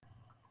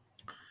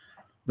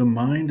The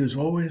mind is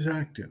always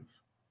active,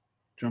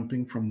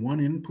 jumping from one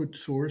input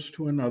source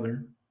to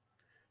another,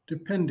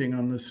 depending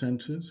on the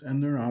senses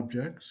and their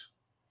objects,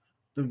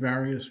 the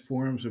various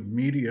forms of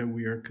media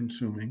we are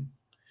consuming,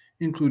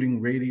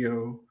 including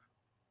radio,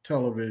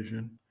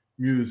 television,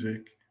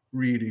 music,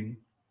 reading,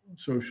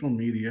 social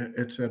media,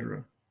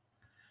 etc.,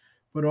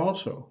 but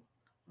also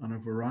on a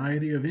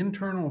variety of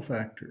internal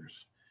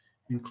factors,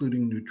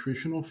 including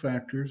nutritional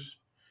factors,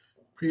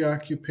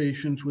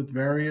 preoccupations with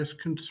various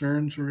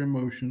concerns or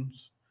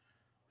emotions,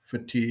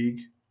 fatigue,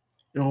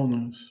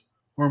 illness,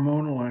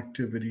 hormonal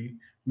activity,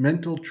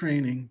 mental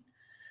training,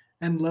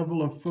 and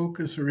level of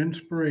focus or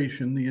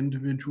inspiration the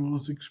individual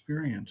is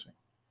experiencing.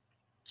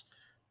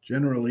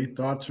 Generally,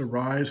 thoughts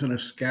arise in a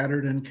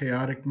scattered and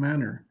chaotic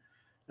manner,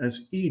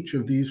 as each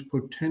of these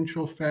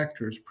potential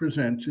factors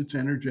presents its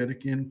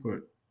energetic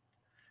input.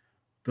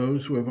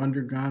 Those who have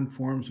undergone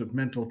forms of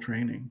mental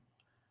training,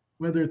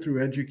 whether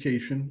through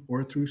education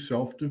or through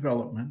self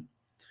development,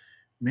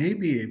 may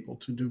be able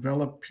to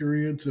develop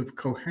periods of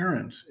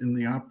coherence in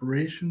the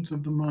operations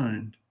of the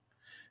mind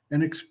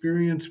and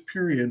experience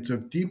periods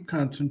of deep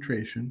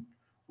concentration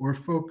or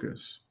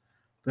focus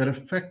that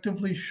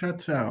effectively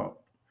shuts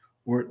out,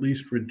 or at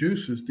least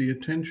reduces the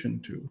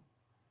attention to,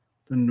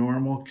 the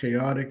normal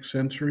chaotic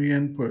sensory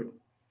input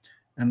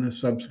and the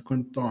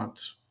subsequent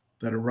thoughts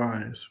that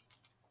arise.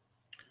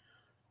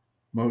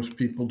 Most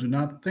people do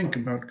not think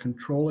about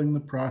controlling the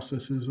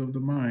processes of the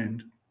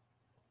mind.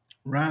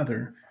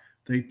 Rather,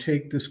 they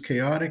take this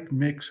chaotic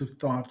mix of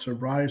thoughts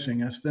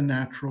arising as the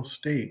natural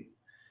state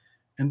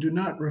and do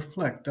not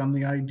reflect on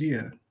the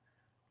idea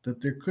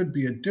that there could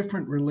be a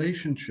different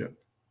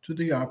relationship to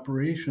the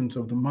operations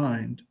of the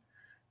mind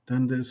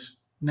than this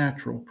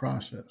natural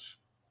process.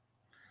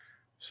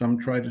 Some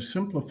try to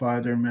simplify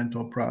their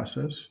mental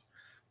process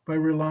by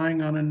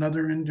relying on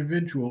another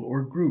individual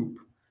or group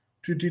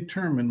to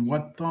determine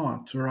what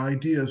thoughts or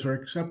ideas are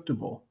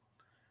acceptable,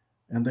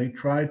 and they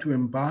try to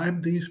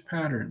imbibe these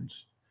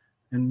patterns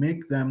and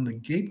make them the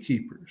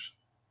gatekeepers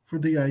for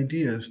the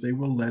ideas they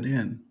will let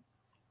in.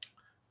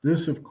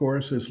 This, of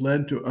course, has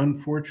led to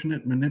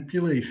unfortunate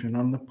manipulation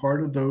on the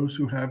part of those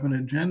who have an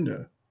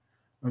agenda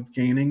of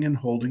gaining and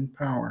holding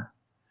power,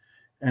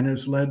 and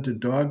has led to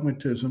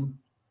dogmatism,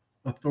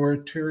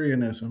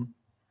 authoritarianism,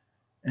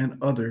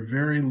 and other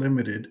very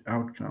limited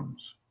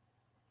outcomes.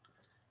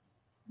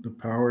 The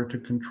power to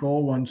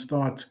control one's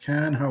thoughts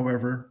can,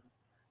 however,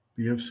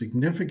 be of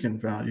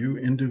significant value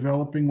in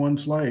developing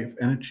one's life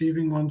and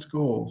achieving one's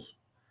goals.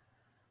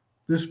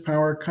 This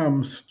power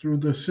comes through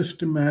the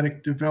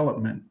systematic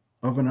development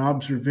of an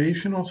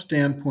observational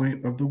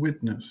standpoint of the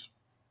witness,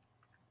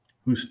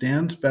 who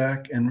stands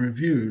back and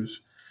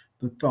reviews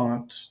the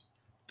thoughts,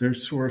 their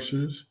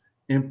sources,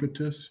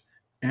 impetus,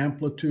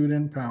 amplitude,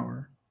 and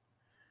power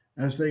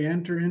as they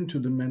enter into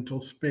the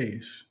mental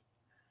space,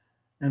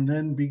 and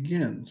then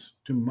begins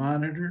to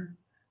monitor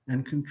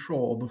and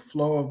control the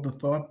flow of the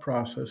thought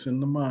process in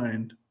the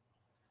mind.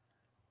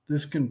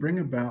 This can bring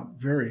about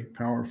very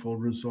powerful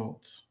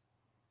results.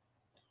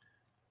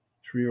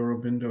 Sri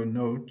Aurobindo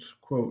notes,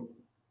 quote,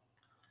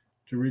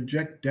 to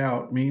reject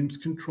doubt means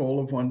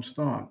control of one's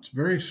thoughts,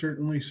 very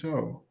certainly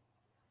so.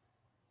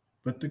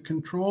 But the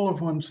control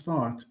of one's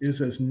thoughts is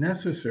as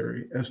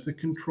necessary as the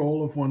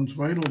control of one's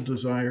vital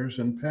desires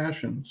and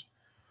passions,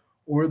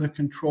 or the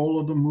control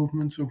of the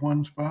movements of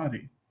one's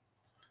body,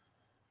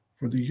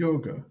 for the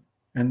yoga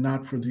and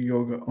not for the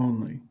yoga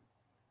only.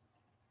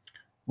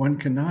 One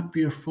cannot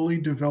be a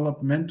fully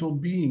developed mental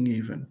being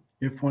even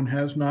if one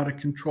has not a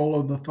control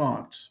of the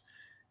thoughts,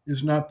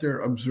 is not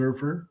their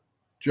observer,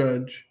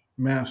 judge,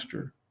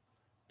 master,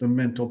 the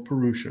mental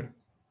Purusha,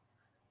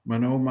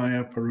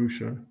 Manomaya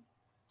Purusha,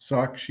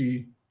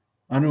 Sakshi,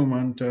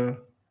 Anumanta,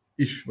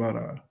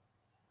 Ishvara.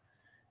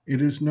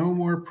 It is no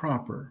more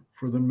proper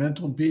for the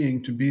mental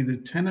being to be the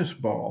tennis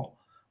ball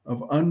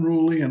of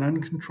unruly and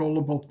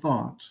uncontrollable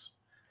thoughts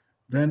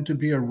than to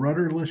be a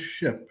rudderless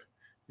ship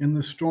in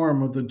the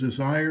storm of the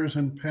desires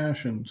and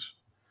passions,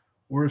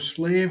 or a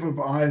slave of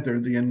either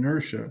the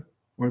inertia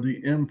or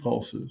the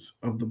impulses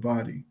of the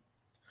body.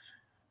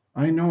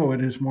 I know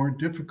it is more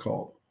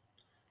difficult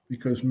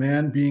because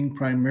man, being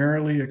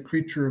primarily a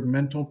creature of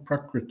mental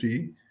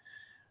prakriti,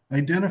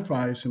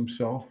 identifies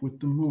himself with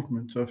the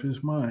movements of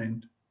his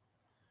mind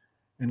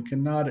and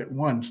cannot at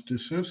once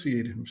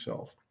dissociate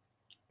himself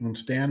and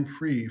stand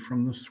free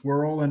from the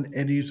swirl and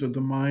eddies of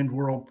the mind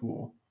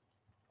whirlpool.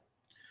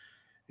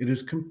 It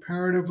is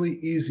comparatively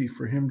easy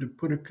for him to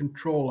put a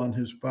control on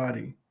his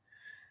body,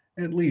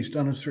 at least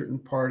on a certain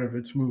part of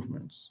its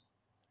movements.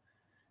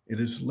 It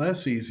is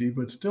less easy,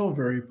 but still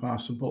very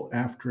possible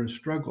after a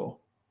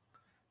struggle,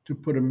 to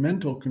put a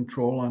mental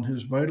control on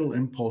his vital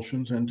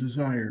impulsions and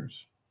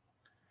desires.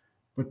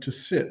 But to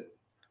sit,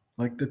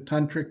 like the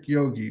tantric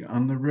yogi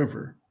on the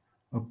river,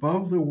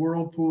 above the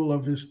whirlpool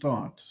of his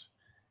thoughts,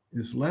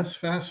 is less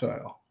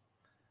facile.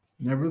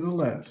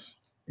 Nevertheless,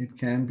 it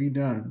can be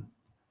done.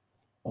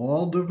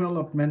 All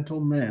developmental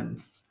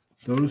men,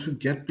 those who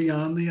get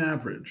beyond the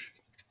average,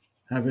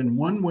 have in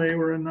one way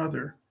or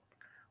another,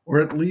 or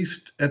at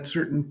least at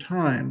certain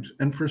times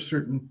and for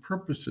certain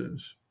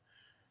purposes,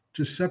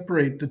 to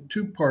separate the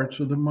two parts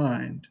of the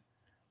mind,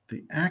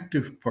 the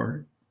active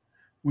part,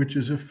 which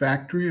is a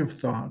factory of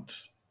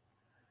thoughts,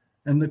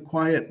 and the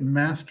quiet,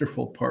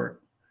 masterful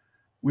part,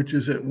 which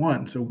is at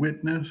once a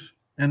witness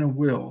and a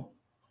will,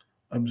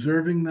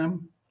 observing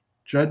them,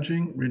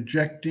 judging,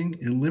 rejecting,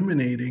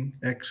 eliminating,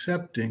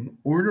 accepting,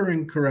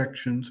 ordering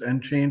corrections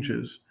and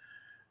changes,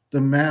 the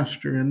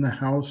master in the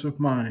house of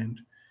mind,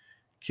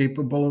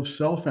 capable of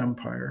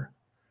self-empire,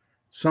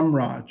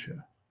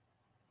 samraja.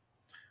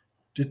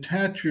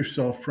 Detach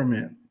yourself from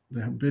it,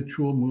 the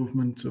habitual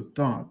movements of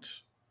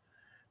thoughts.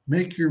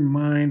 Make your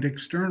mind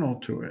external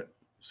to it,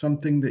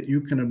 something that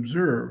you can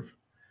observe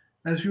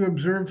as you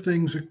observe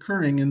things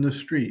occurring in the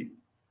street.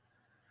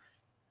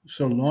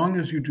 So long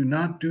as you do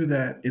not do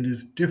that, it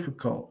is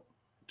difficult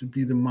to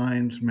be the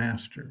mind's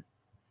master.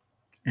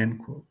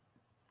 End quote.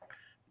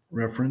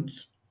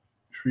 Reference,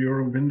 Sri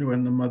Aurobindo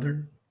and the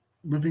Mother,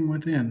 Living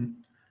Within,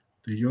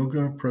 the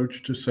Yoga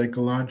Approach to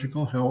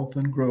Psychological Health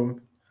and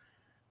Growth,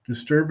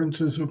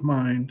 Disturbances of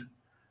Mind,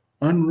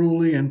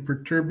 Unruly and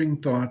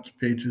Perturbing Thoughts,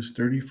 pages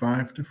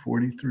 35 to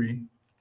 43.